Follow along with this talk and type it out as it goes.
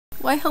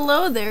Why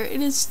hello there, it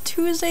is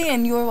Tuesday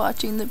and you're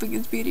watching The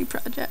Biggest Beauty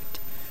Project.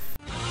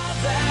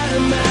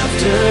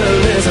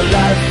 There's a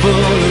life full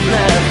of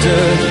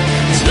laughter.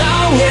 As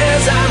long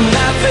as I'm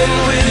laughing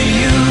with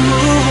you,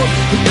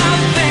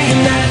 I'm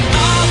thinking that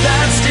all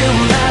that still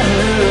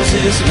matters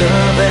is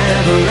love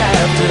ever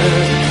after.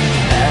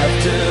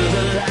 After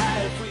the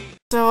life we...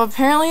 So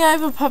apparently I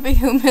have a puppy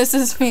who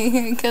misses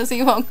me because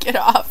he won't get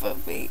off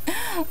of me.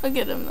 Look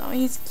at him though,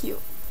 he's cute.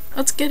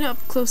 Let's get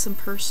up close and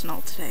personal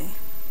today.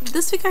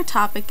 This week our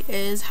topic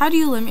is, how do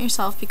you limit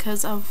yourself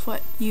because of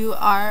what you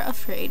are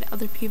afraid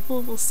other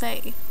people will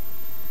say?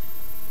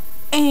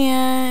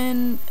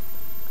 And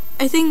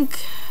I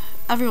think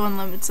everyone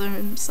limits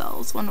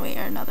themselves one way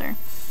or another.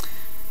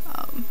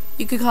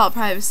 You could call it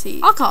privacy.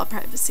 I'll call it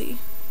privacy.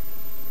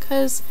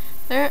 Because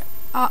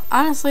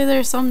honestly, there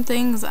are some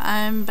things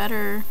I'm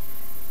better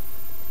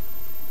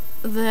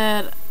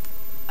that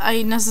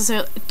I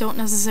don't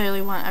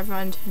necessarily want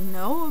everyone to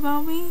know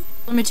about me.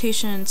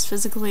 Limitations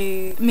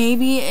physically.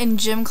 Maybe in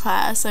gym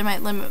class I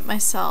might limit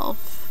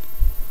myself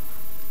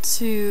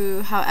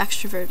to how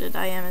extroverted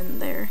I am in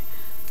there.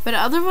 But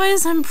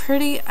otherwise I'm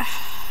pretty...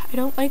 I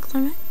don't like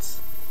limits.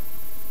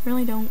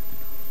 Really don't.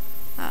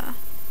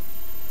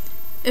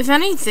 If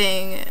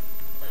anything,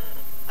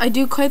 I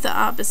do quite the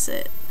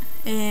opposite.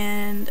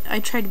 And I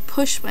try to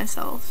push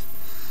myself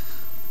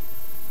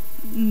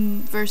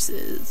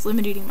versus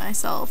limiting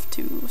myself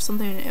to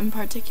something in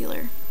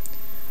particular.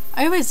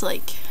 I always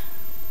like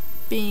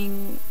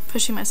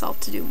pushing myself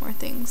to do more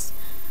things.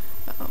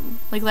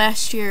 Like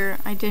last year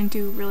I didn't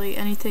do really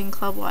anything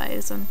club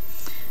wise, and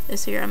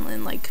this year I'm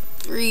in like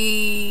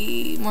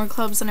 3 more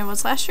clubs than I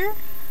was last year.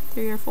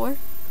 3 or 4,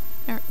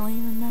 I don't really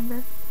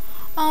remember.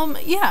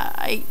 Yeah,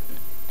 I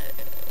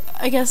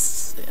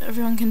guess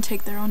everyone can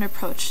take their own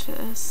approach to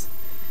this,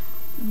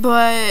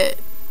 but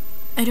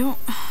I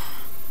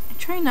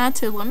try not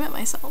to limit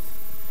myself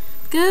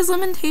because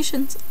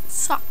limitations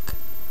suck.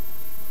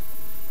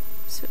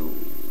 So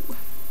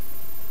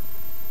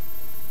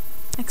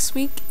next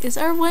week is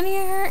our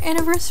 1-year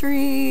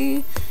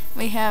anniversary.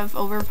 We have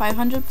over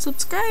 500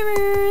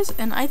 subscribers,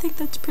 and I think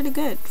that's pretty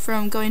good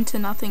from going to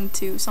nothing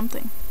to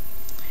something.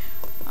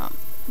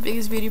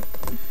 Biggest Beauty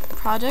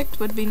Project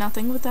would be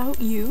nothing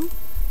without you,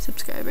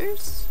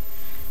 subscribers,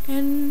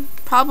 and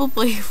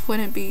probably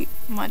wouldn't be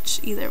much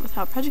either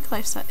without Project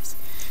Life Size.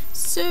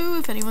 So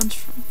if anyone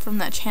from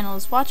that channel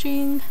is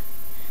watching,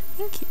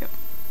 thank you.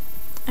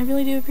 I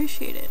really do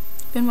appreciate it.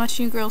 Been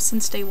watching you girls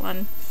since day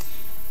 1,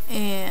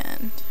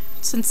 and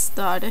since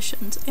the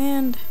auditions,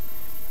 and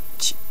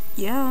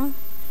yeah.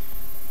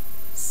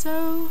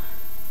 So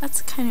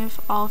that's kind of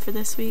all for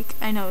this week.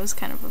 I know it was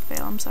kind of a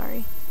fail, I'm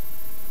sorry.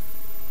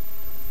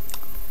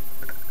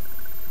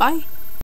 Bye.